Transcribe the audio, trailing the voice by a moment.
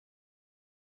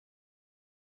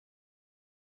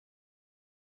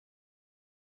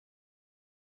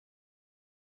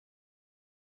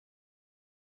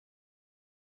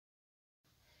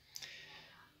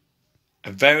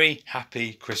A very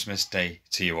happy Christmas Day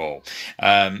to you all.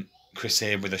 Chris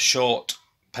here with a short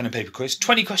pen and paper quiz.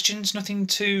 20 questions, nothing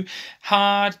too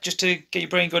hard, just to get your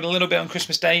brain going a little bit on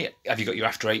Christmas Day. Have you got your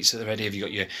after eights at the ready? Have you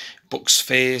got your Bucks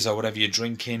Fizz or whatever you're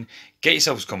drinking? Get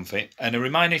yourselves comfy. And a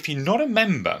reminder, if you're not a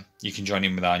member, you can join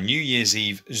in with our New Year's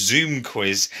Eve Zoom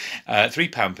quiz,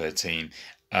 £3 per team.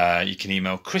 You can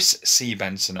email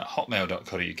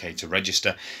chriscbenson@hotmail.co.uk to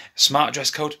register. Smart dress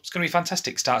code, it's going to be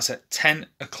fantastic. Starts at 10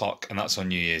 o'clock and that's on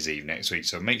New Year's Eve next week.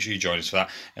 So make sure you join us for that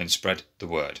and spread the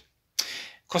word. Of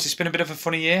course, it's been a bit of a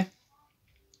funny year.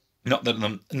 Not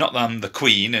that I'm the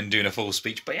Queen and doing a full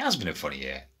speech, but it has been a funny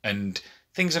year. And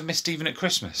things I've missed even at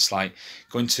Christmas, like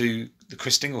going to the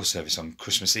Chris Dingle service on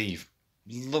Christmas Eve.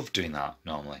 Love doing that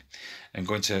normally. And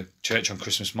going to church on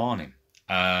Christmas morning.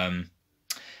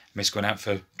 Miss going out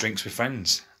for drinks with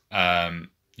friends,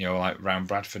 like round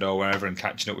Bradford or wherever, and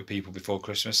catching up with people before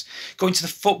Christmas. Going to the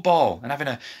football and having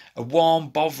a warm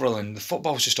Bovril, and the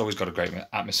football's just always got a great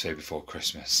atmosphere before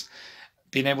Christmas.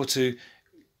 Being able to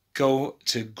go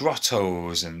to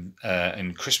grottos and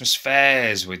Christmas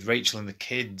fairs with Rachel and the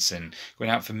kids and going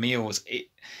out for meals, it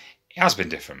has been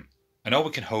different. And all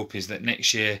we can hope is that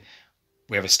next year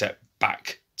we have a step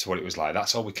back to what it was like.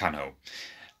 That's all we can hope.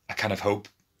 I kind of hope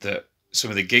that some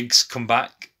of the gigs come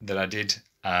back that I did.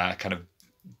 I kind of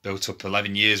built up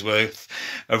 11 years worth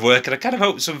of work, and I kind of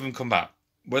hope some of them come back.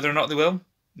 Whether or not they will,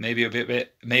 maybe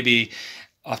maybe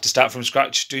I'll have to start from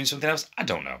scratch doing something else. I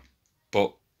don't know,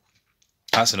 but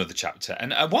that's another chapter.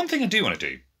 And one thing I do want to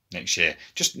do next year,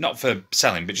 just not for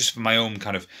selling, but just for my own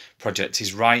kind of project,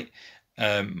 is write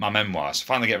my memoirs.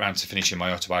 Finally get around to finishing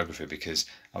my autobiography, because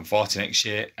I'm 40 next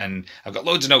year and I've got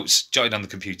loads of notes jotted on the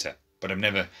computer, but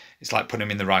it's like putting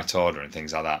them in the right order and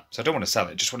things like that. So I don't want to sell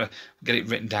it, just want to get it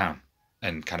written down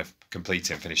and kind of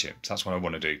complete it and finish it. So that's what I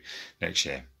want to do next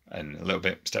year, and a little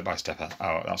bit step by step.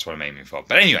 That's what I'm aiming for.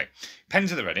 But anyway,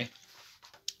 pens at the ready.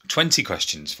 20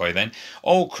 questions for you then,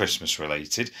 all Christmas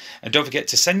related. And don't forget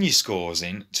to send your scores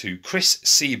in to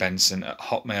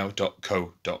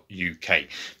chriscbenson@hotmail.co.uk.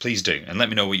 Please do, and let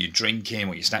me know what you're drinking,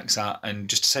 what your snacks are, and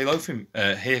just to say hello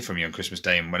hear from you on Christmas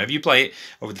Day, and whenever you play it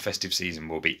over the festive season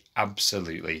will be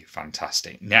absolutely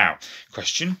fantastic. Now,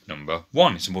 question number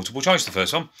 1. It's a multiple choice, the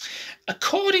first one.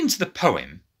 According to the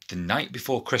poem The Night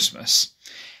Before Christmas,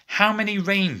 how many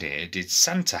reindeer did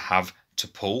Santa have to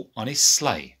pull on his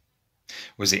sleigh?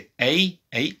 Was it A,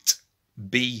 8,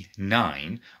 B,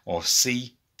 9, or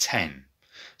C, 10?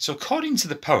 So according to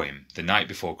the poem The Night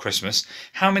Before Christmas,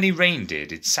 how many reindeer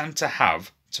did Santa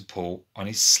have to pull on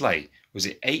his sleigh? Was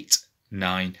it 8,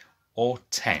 9, or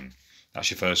 10?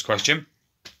 That's your first question.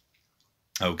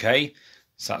 Okay,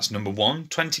 so that's number 1.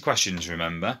 20 questions,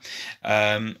 remember.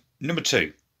 Number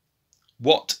 2.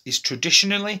 What is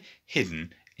traditionally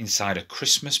hidden inside a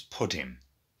Christmas pudding?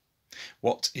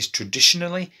 What is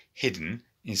traditionally hidden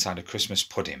inside a Christmas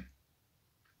pudding?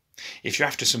 If you're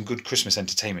after some good Christmas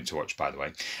entertainment to watch, by the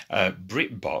way,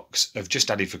 BritBox have just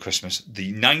added for Christmas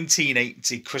the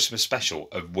 1980 Christmas special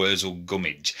of Wurzel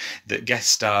Gummidge that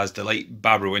guest stars the late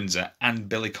Barbara Windsor and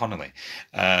Billy Connolly.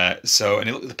 And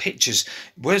you look at the pictures,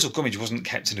 Wurzel Gummidge wasn't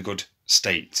kept in a good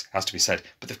state, has to be said,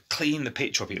 but they've cleaned the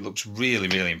picture up. It looks really,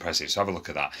 really impressive, so have a look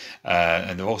at that.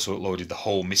 And they've also uploaded the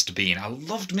whole Mr. Bean. I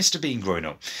loved Mr. Bean growing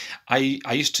up. I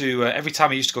used to, every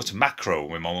time I used to go to Macro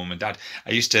with my mum and dad,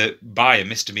 I used to buy a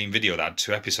Mr. Bean video that had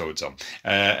 2 episodes on,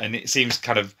 and it seems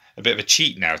kind of a bit of a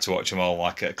cheat now to watch them all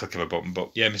like a click of a button,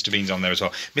 but yeah, Mr. Bean's on there as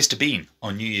well. Mr. Bean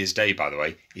on New Year's Day, by the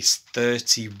way, is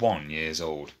 31 years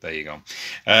old. There you go.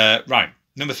 Right,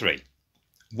 number 3.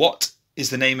 What is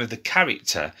the name of the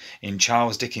character in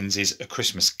Charles Dickens's A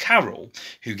Christmas Carol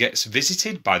who gets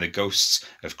visited by the ghosts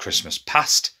of Christmas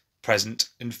past, present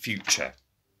and future?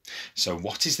 So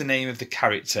what is the name of the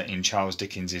character in Charles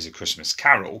Dickens's A Christmas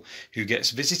Carol who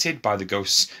gets visited by the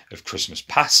ghosts of Christmas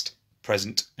past,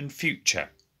 present and future?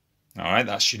 All right,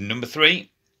 that's your number 3.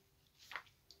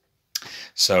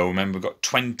 So remember, we've got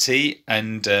 20,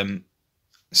 and do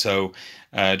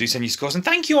send your scores, and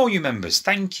thank you all you members.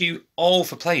 Thank you all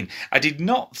for playing. I did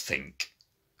not think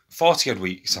 40 odd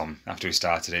weeks on after we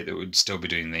started it that we'd still be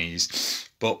doing these,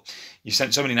 but you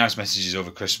sent so many nice messages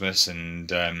over Christmas, and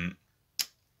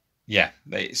yeah,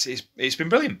 it's been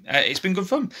brilliant. It's been good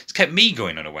fun. It's kept me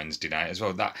going on a Wednesday night as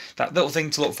well. That little thing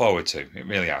to look forward to. It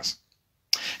really has.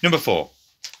 Number 4.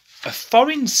 A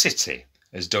foreign city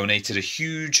has donated a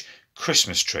huge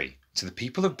Christmas tree to the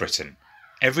people of Britain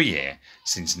every year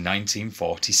since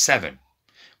 1947,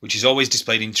 which is always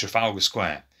displayed in Trafalgar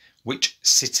Square. Which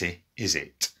city is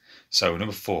it? So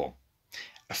number 4.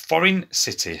 A foreign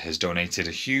city has donated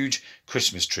a huge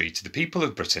Christmas tree to the people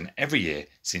of Britain every year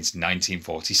since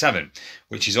 1947,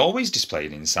 which is always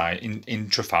displayed inside in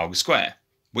Trafalgar Square.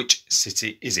 Which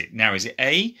city is it? Now, is it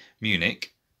A,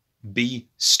 Munich, B,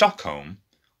 Stockholm,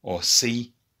 or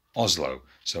C, Oslo?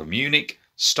 So Munich,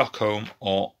 Stockholm,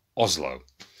 or Oslo.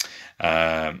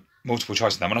 Multiple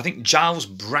choice on that one. I think Giles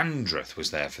Brandreth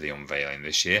was there for the unveiling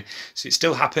this year. So it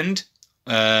still happened,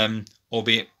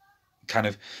 albeit kind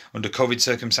of under COVID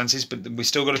circumstances, but we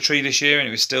still got a tree this year and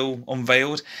it was still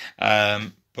unveiled.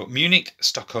 But Munich,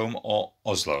 Stockholm, or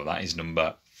Oslo, that is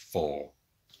number 4.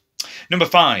 Number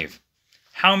 5.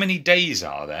 How many days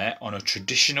are there on a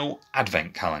traditional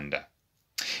advent calendar?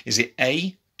 Is it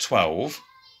A, 12,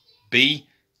 B,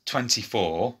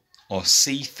 24, or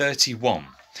C, 31?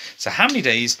 So how many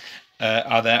days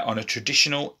are there on a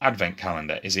traditional advent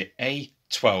calendar? Is it A,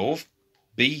 12,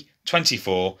 B,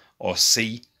 24, or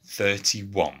C,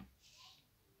 31?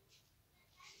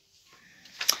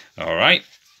 All right.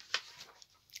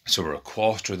 So we're a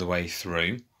quarter of the way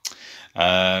through.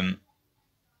 Number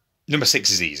 6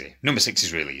 is easy. Number 6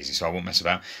 is really easy, so I won't mess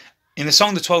about. In the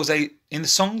song The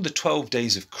 12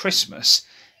 Days of Christmas,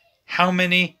 how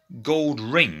many gold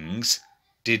rings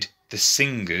did the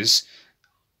singers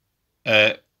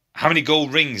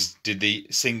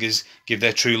give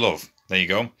their true love? There you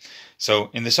go. So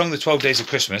in the song The 12 Days of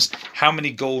Christmas, how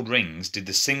many gold rings did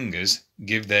the singers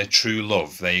give their true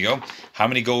love? There you go. How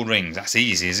many gold rings? That's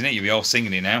easy, isn't it? You'll be all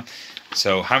singing it now.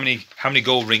 So how many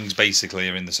gold rings basically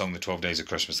are in the song The 12 Days of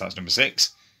Christmas? That's number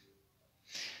 6.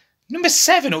 Number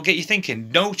 7 will get you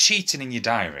thinking. No cheating in your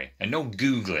diary and no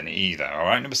Googling it either. All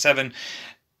right. Number 7.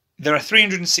 There are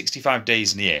 365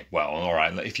 days in a year. Well, all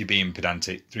right, if you're being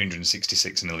pedantic,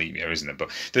 366 in a leap year, isn't it?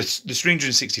 But there's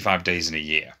 365 days in a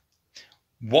year.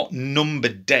 What number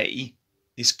day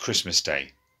is Christmas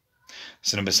Day?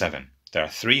 So number 7. There are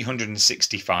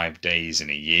 365 days in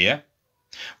a year.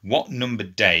 What number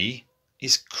day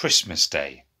is Christmas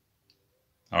Day?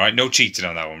 All right, no cheating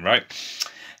on that one, right?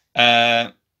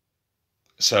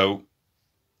 So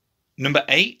number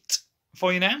 8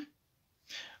 for you now.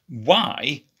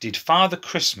 Why did Father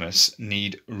Christmas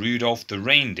need Rudolph the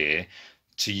reindeer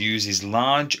to use his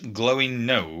large glowing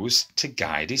nose to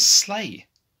guide his sleigh?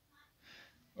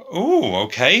 Oh,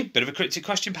 okay. Bit of a cryptic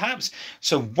question, perhaps.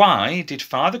 So why did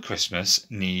Father Christmas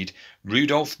need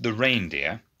Rudolph the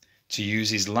reindeer to use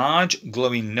his large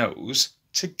glowing nose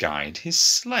to guide his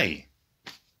sleigh?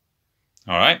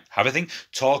 All right, have a think.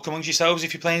 Talk amongst yourselves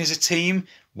if you're playing as a team.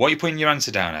 What are you putting your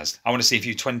answer down as? I want to see if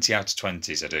you 20 out of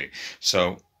 20s. I do.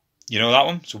 So, you know that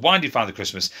one? So why did Father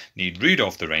Christmas need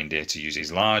Rudolph the reindeer to use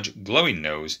his large glowing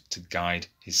nose to guide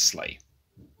his sleigh?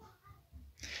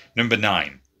 Number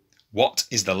 9. What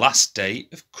is the last day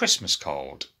of Christmas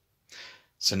called?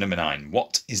 So number 9.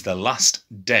 What is the last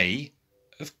day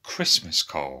of Christmas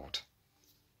called?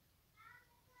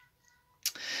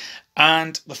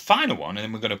 And the final one, and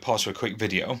then we're going to pause for a quick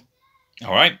video.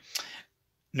 All right.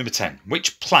 Number 10.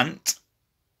 Which plant,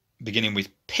 beginning with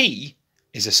P,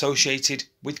 is associated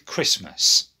with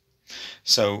Christmas?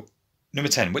 So number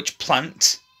 10. Which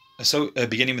plant,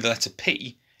 beginning with the letter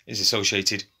P, is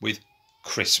associated with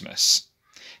Christmas?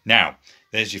 Now,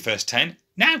 there's your first 10.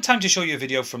 Now time to show you a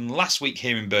video from last week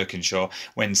here in Birkenshaw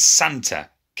when Santa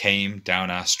came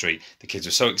down our street. The kids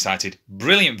were so excited.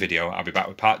 Brilliant video. I'll be back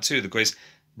with part 2 of the quiz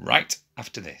right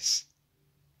after this.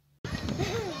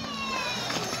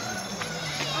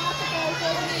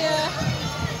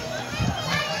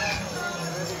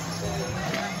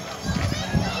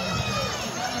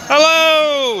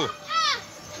 Hello!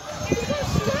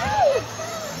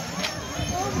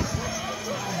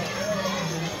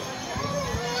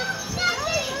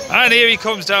 And here he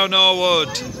comes down Norwood.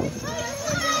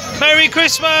 Merry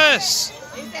Christmas!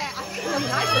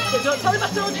 Don't tell him I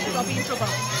told you, I'll be in trouble.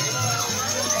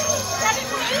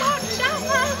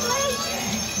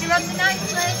 He runs a nice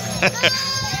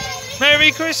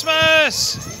Merry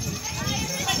Christmas!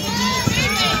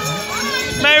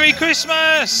 Merry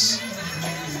Christmas!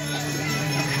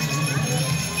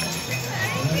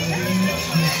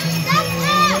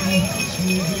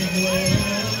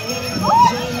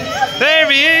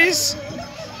 There he is!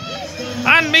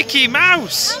 And Mickey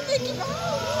Mouse!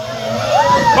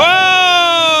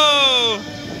 Whoa!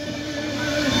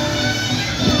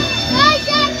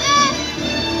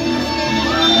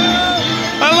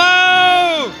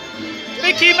 Hello!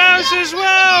 Mickey Mouse as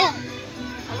well!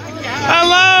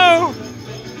 Hello!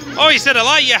 Oh, he said I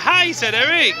like your hat, he said,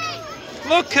 Eric.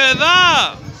 Look at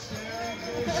that!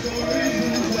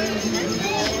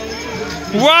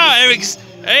 Wow, Eric's...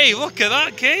 Hey, look at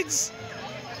that, kids!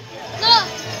 Look!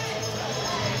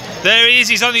 There he is,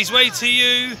 he's on his way to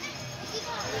you.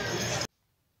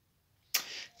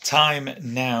 Time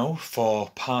now for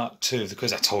part 2 of the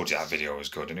quiz. I told you that video was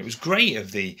good, and it was great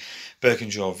of the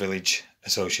Birkenshaw Village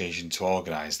Association to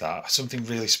organise that. Something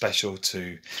really special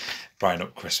to brighten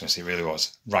up Christmas, it really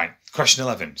was. Right, question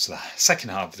 11. So the second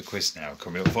half of the quiz now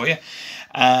coming up for you.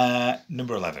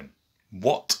 Number 11.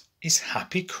 What is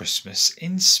Happy Christmas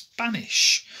in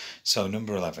Spanish? So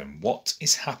number 11. What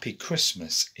is Happy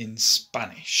Christmas in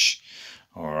Spanish?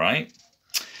 All right.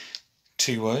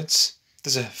 2 words.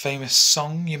 There's a famous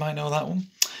song, you might know that one.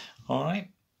 All right.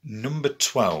 Number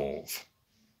 12.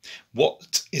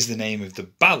 What is the name of the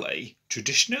ballet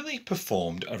traditionally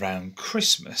performed around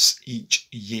Christmas each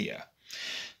year?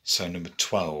 So number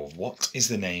 12. What is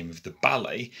the name of the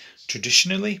ballet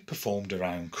traditionally performed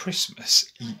around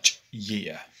Christmas each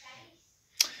year?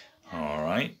 All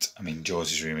right. I'm in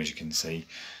George's room, as you can see.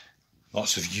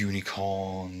 Lots of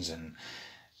unicorns and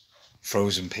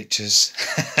frozen pictures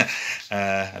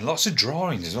and lots of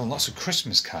drawings as well, lots of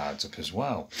Christmas cards up as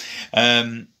well.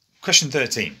 Question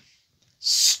 13.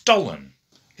 Stollen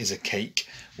is a cake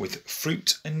with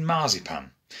fruit and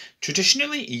marzipan,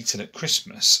 traditionally eaten at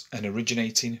Christmas and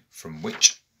originating from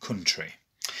which country?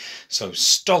 So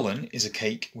stollen is a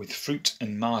cake with fruit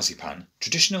and marzipan,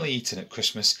 traditionally eaten at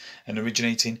Christmas and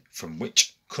originating from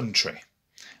which country?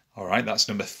 All right, that's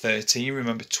number 13.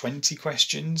 Remember, 20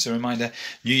 questions. A reminder,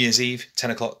 New Year's Eve,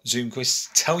 10 o'clock Zoom quiz.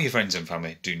 Tell your friends and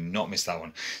family. Do not miss that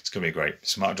one. It's going to be great.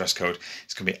 Smart dress code.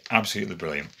 It's going to be absolutely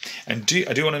brilliant. And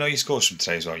I do want to know your scores from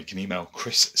today as well. You can email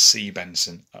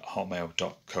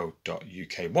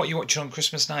chriscbenson@hotmail.co.uk. What are you watching on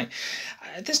Christmas night?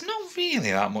 There's not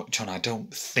really that much on, I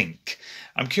don't think.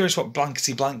 I'm curious what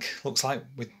Blankety Blank looks like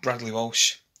with Bradley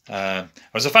Walsh. I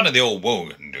was a fan of the old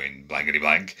Wogan doing Blankety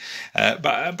Blank,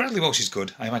 but Bradley Walsh is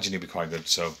good. I imagine he'll be quite good,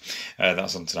 so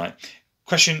that's on tonight.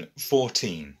 Question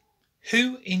 14.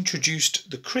 Who introduced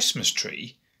the Christmas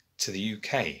tree to the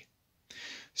UK?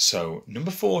 So,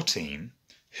 number 14.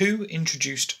 Who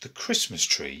introduced the Christmas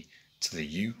tree to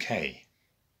the UK?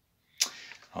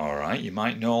 All right, you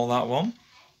might know that one.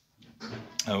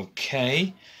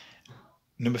 Okay.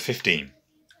 Number 15.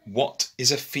 What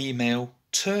is a female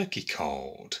turkey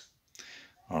called?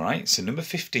 All right, so number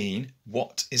 15,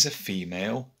 what is a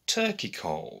female turkey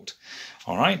called?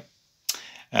 All right,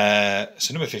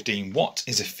 so number 15, what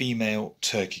is a female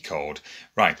turkey called?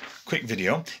 Right, quick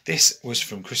video. This was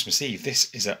from Christmas Eve. This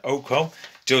is at Oakwell.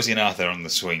 Josie and Arthur on the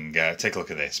swing. Take a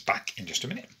look at this. Back in just a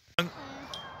minute.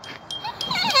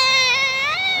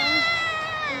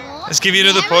 Let's give you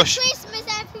another push. Merry Christmas,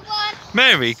 everyone.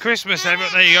 Merry Christmas,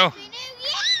 everyone. There you go.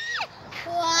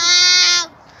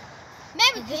 Wow!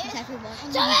 Merry Christmas, everyone.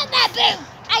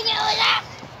 I know that.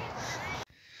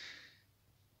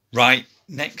 Right,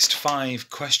 next 5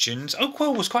 questions.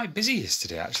 Oakwell was quite busy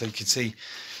yesterday, actually. You can see,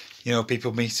 you know,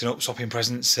 people meeting up, swapping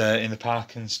presents in the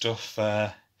park and stuff.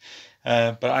 But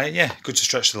yeah, good to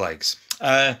stretch the legs.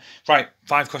 Right,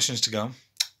 5 questions to go.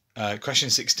 Question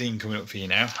 16 coming up for you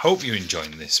now. Hope you're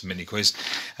enjoying this mini quiz.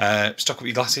 Stock up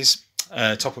your glasses,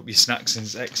 top up your snacks,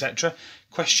 etc.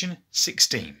 Question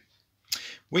 16.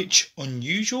 Which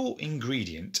unusual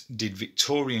ingredient did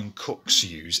Victorian cooks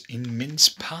use in mince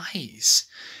pies?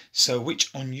 So which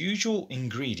unusual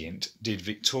ingredient did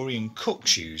Victorian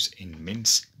cooks use in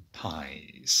mince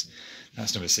pies?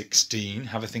 That's number 16.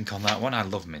 Have a think on that one. I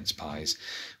love mince pies.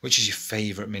 Which is your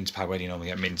favourite mince pie? Where do you normally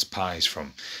get mince pies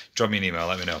from? Drop me an email,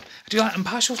 let me know. I do like, I'm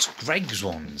partial to Greggs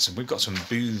ones, and we've got some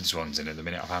Booths ones in at the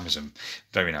minute off Amazon.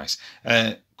 Very nice.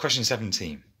 Question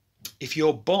 17. If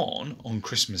you're born on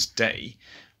Christmas Day,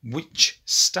 which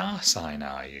star sign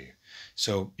are you?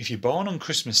 So if you're born on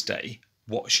Christmas Day,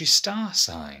 what's your star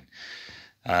sign?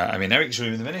 I'm in Eric's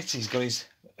room in the minute. He's got his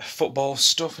football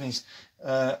stuff and his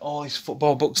all his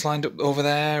football books lined up over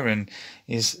there, and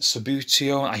his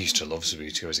Subbuteo. I used to love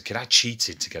Subbuteo as a kid. I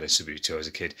cheated to get a Subbuteo as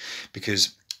a kid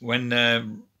because when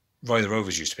Roy the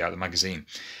Rovers used to be out, the magazine,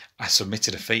 I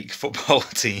submitted a fake football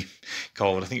team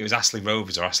called, I think it was Astley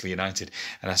Rovers or Astley United,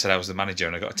 and I said I was the manager,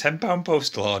 and I got a £10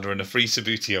 postal order and a free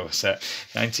Subbuteo set.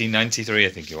 1993, I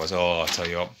think it was. Oh, I'll tell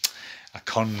you what, I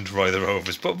conned Roy the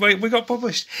Rovers, but we got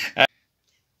published.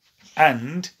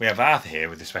 And we have Arthur here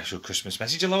with a special Christmas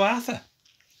message. Hello, Arthur.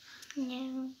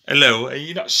 No. Hello. Are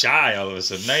you not shy all of a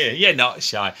sudden, are you? You're not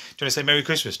shy. Do you want to say Merry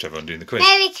Christmas to everyone doing the quiz?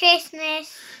 Merry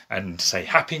Christmas. And say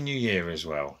Happy New Year as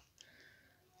well.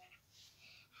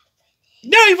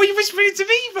 No, what are you whispering to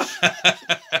me?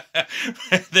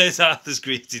 There's Arthur's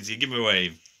greetings. You give him a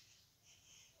wave.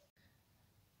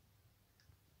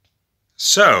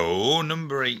 So,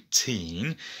 number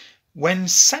 18. When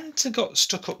Santa got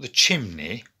stuck up the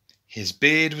chimney, his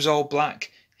beard was all black,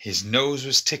 his nose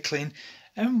was tickling,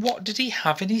 and what did he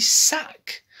have in his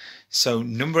sack? So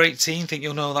number 18, think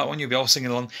you'll know that one, you'll be all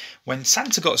singing along. When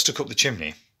Santa got stuck up the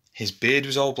chimney, his beard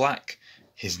was all black,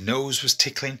 his nose was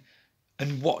tickling,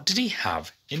 and what did he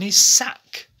have in his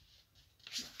sack?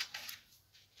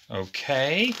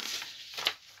 Okay,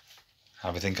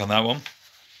 have a think on that one.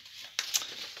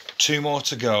 Two more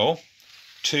to go.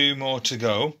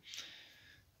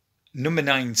 Number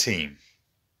 19.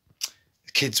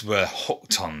 The kids were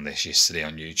hooked on this yesterday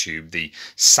on YouTube, the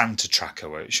Santa tracker,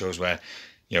 where it shows where,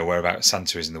 whereabouts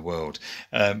Santa is in the world.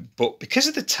 But because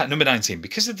of the number 19,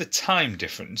 because of the time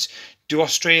difference, do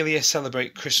Australia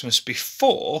celebrate Christmas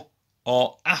before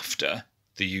or after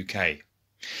the UK?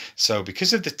 So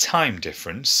because of the time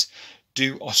difference,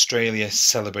 do Australia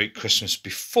celebrate Christmas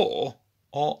before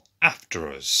or after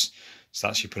us? So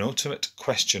that's your penultimate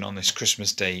question on this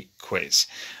Christmas Day quiz.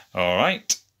 All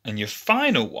right, and your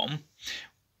final one,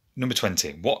 number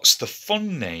 20. What's the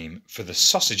fun name for the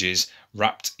sausages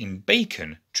wrapped in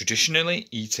bacon traditionally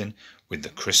eaten with the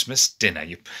Christmas dinner?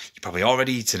 You've probably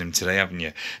already eaten them today, haven't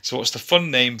you? So what's the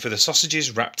fun name for the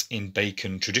sausages wrapped in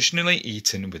bacon traditionally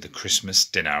eaten with the Christmas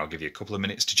dinner? I'll give you a couple of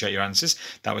minutes to check your answers.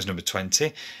 That was number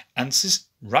 20. Answers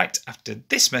right after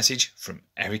this message from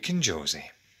Eric and Josie.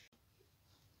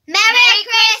 Merry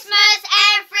Christmas,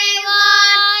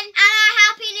 everyone! And a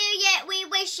Happy New Year. We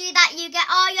wish you that you get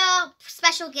all your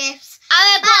special gifts.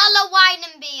 And a bottle of wine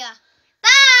and beer.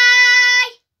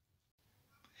 Bye!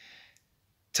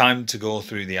 Time to go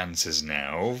through the answers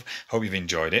now. Hope you've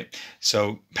enjoyed it.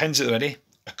 So, pens are ready.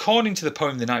 According to the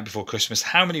poem The Night Before Christmas,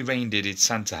 how many reindeer did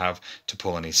Santa have to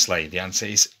pull on his sleigh? The answer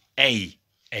is A,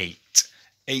 8.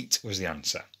 8 was the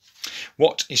answer.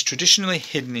 What is traditionally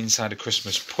hidden inside a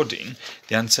Christmas pudding?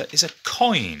 The answer is a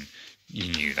coin.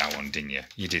 You knew that one, didn't you?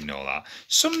 You did know that.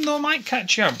 Some though might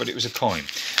catch you out, but it was a coin.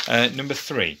 Number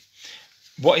 3.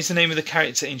 What is the name of the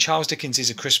character in Charles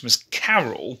Dickens' A Christmas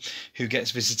Carol who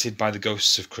gets visited by the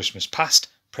ghosts of Christmas past,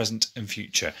 present and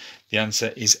future? The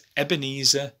answer is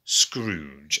Ebenezer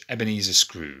Scrooge. Ebenezer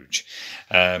Scrooge.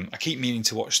 I keep meaning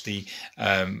to watch the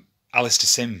Alistair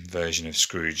Sim version of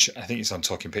Scrooge. I think it's on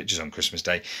Talking Pictures on Christmas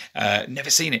Day. Never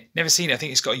seen it. I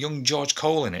think it's got a young George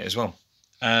Cole in it as well.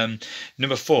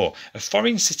 Number 4. A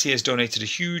foreign city has donated a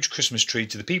huge Christmas tree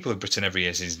to the people of Britain every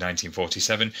year since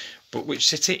 1947. But which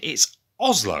city? It's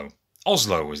Oslo.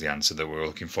 Oslo was the answer that we were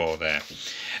looking for there.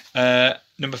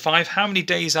 Number 5. How many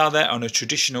days are there on a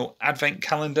traditional advent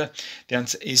calendar? The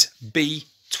answer is B,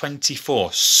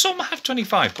 24. Some have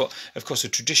 25, but of course a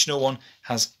traditional one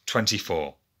has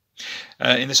 24.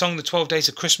 In the song The 12 Days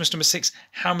of Christmas, number 6,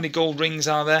 how many gold rings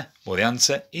are there? Well, the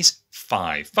answer is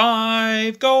 5.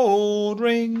 5 gold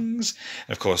rings.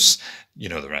 And of course, you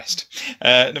know the rest.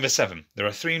 Number 7, there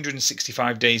are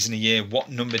 365 days in a year.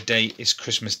 What number day is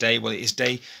Christmas Day? Well, it is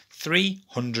day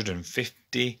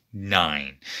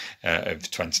 359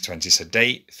 of 2020. So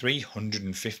day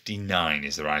 359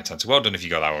 is the right answer. Well done if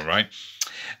you got that one right.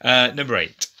 Number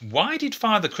 8. Why did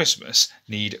Father Christmas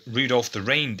need Rudolph the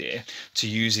reindeer to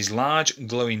use his large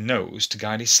glowing nose to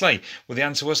guide his sleigh? Well, the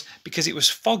answer was because it was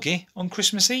foggy on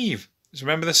Christmas Eve. So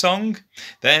remember the song?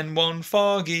 Then one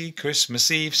foggy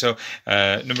Christmas Eve. So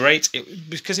number 8,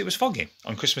 because it was foggy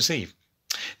on Christmas Eve.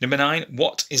 Number 9,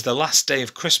 what is the last day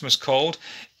of Christmas called?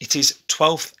 It is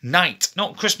 12th night.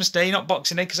 Not Christmas Day, not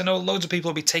Boxing Day, because I know loads of people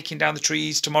will be taking down the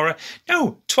trees tomorrow.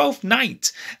 No, 12th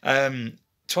night.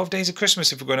 12 days of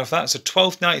Christmas if we're going off that. So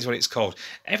 12th night is what it's called.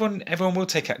 Everyone will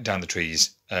take down the trees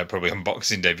probably on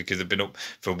Boxing Day because they've been up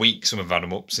for weeks. Some have had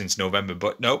them up since November.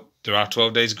 But no, there are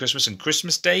 12 days of Christmas and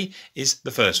Christmas Day is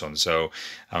the first one. So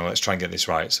let's try and get this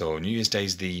right. So New Year's Day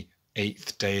is the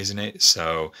 8th day, isn't it?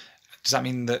 So does that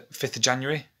mean that 5th of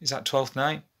January? Is that 12th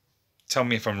night? Tell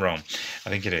me if I'm wrong. I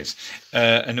think it is.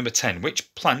 And number 10,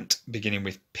 which plant beginning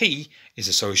with P is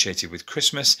associated with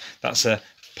Christmas? That's a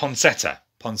poinsettia.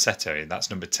 Poinsettia, that's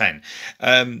number 10.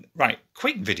 Right,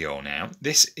 quick video now.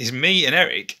 This is me and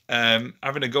Eric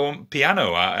having a go on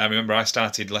piano. I remember I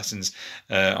started lessons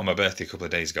on my birthday a couple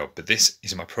of days ago, but this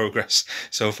is my progress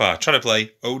so far. Trying to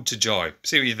play Ode to Joy.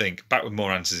 See what you think. Back with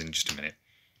more answers in just a minute.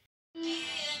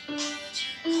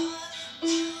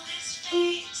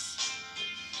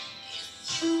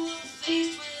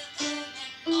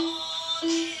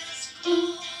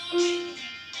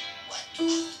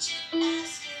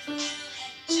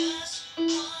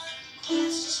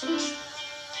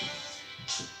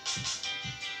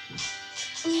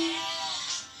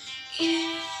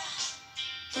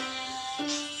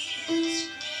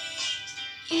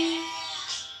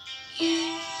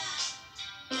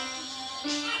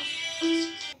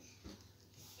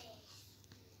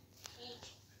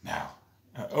 Now,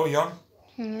 Jan,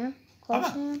 Yeah.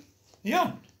 Emma, you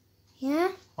on?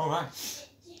 Yeah. All right.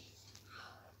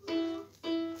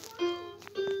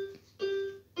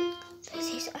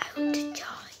 This is out to time.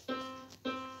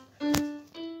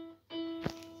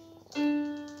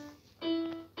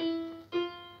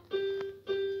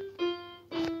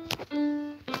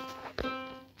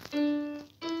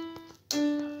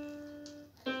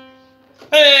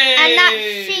 Hey! And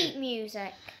that's sheet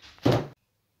music.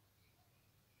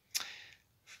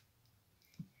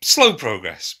 Slow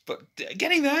progress, but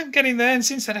getting there. And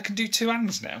since then, I can do 2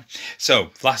 hands now.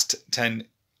 So, last 10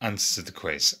 answers to the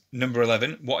quiz. Number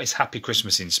 11, what is Happy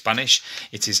Christmas in Spanish?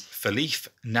 It is Feliz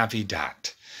Navidad.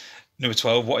 Number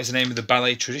 12, what is the name of the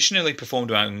ballet traditionally performed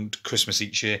around Christmas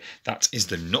each year? That is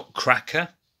the Nutcracker.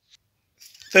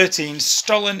 13,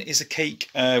 Stollen is a cake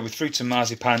with fruit and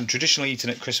marzipan, traditionally eaten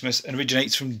at Christmas and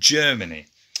originates from Germany.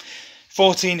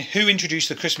 14, who introduced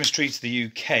the Christmas tree to the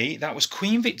UK? That was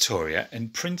Queen Victoria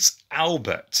and Prince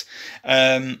Albert.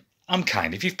 I'm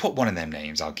kind. If you've put one of them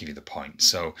names, I'll give you the point.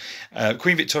 So,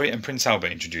 Queen Victoria and Prince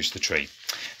Albert introduced the tree.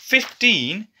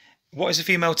 15, what is a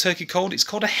female turkey called? It's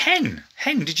called a hen.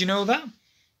 Hen, did you know that?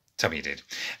 Tell me you did.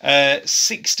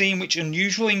 16, which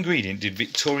unusual ingredient did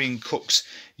Victorian cooks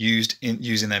use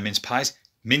in their mince pies?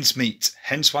 Minced meat,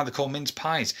 hence why they're called mince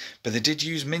pies. But they did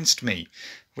use minced meat,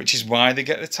 which is why they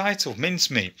get the title,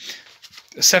 mince meat.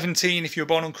 17, if you were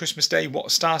born on Christmas Day, what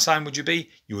star sign would you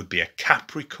be? You would be a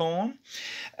Capricorn.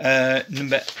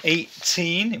 Number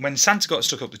 18, when Santa got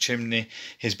stuck up the chimney,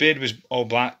 his beard was all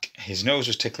black, his nose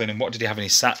was tickling, and what did he have in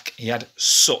his sack? He had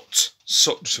soot.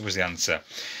 Soot was the answer.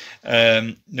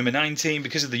 Number 19,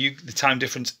 because of the time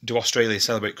difference, do Australia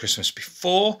celebrate Christmas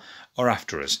before or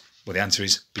after us? Well, the answer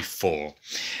is before.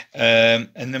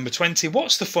 And number 20,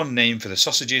 what's the fun name for the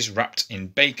sausages wrapped in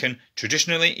bacon,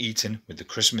 traditionally eaten with the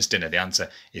Christmas dinner? The answer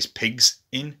is pigs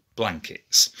in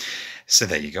blankets. So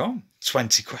there you go.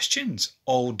 20 questions,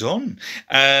 all done.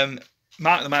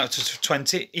 Mark them out to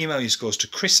 20. Email your scores to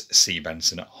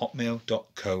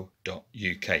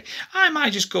chriscbenson@hotmail.co.uk. I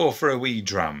might just go for a wee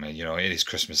dram. You know, it is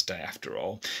Christmas Day after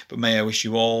all. But may I wish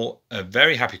you all a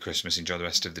very happy Christmas. Enjoy the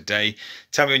rest of the day.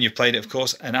 Tell me when you've played it, of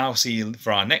course, and I'll see you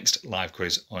for our next live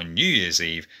quiz on New Year's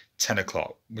Eve, 10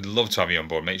 o'clock. We'd love to have you on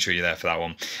board. Make sure you're there for that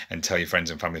one, and tell your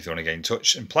friends and family if you want to get in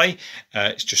touch and play.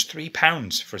 It's just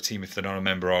 £3 for a team if they're not a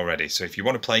member already. So if you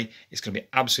want to play, it's going to be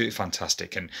absolutely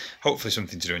fantastic and hopefully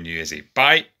something to do on New Year's Eve.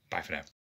 Bye for now.